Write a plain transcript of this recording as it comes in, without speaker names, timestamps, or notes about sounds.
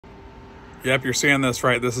Yep, you're seeing this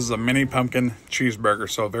right. This is a mini pumpkin cheeseburger.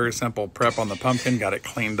 So very simple prep on the pumpkin, got it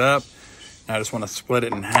cleaned up. Now I just want to split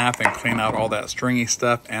it in half and clean out all that stringy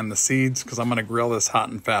stuff and the seeds because I'm going to grill this hot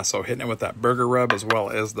and fast. So hitting it with that burger rub as well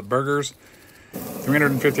as the burgers.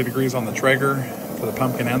 350 degrees on the Traeger for the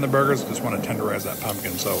pumpkin and the burgers. Just want to tenderize that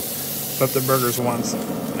pumpkin. So flip the burgers once,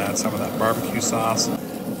 add some of that barbecue sauce.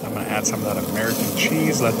 I'm going to add some of that American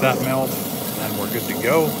cheese, let that melt, and we're good to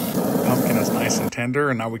go. Pumpkin is nice and tender,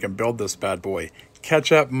 and now we can build this bad boy.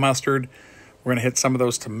 Ketchup, mustard. We're going to hit some of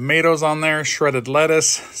those tomatoes on there, shredded lettuce,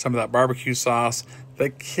 some of that barbecue sauce, the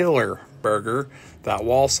killer burger, that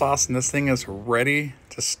wall sauce, and this thing is ready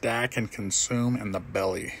to stack and consume in the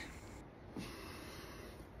belly.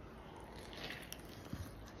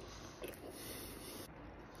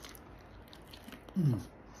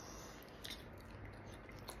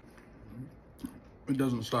 It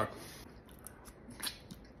doesn't suck.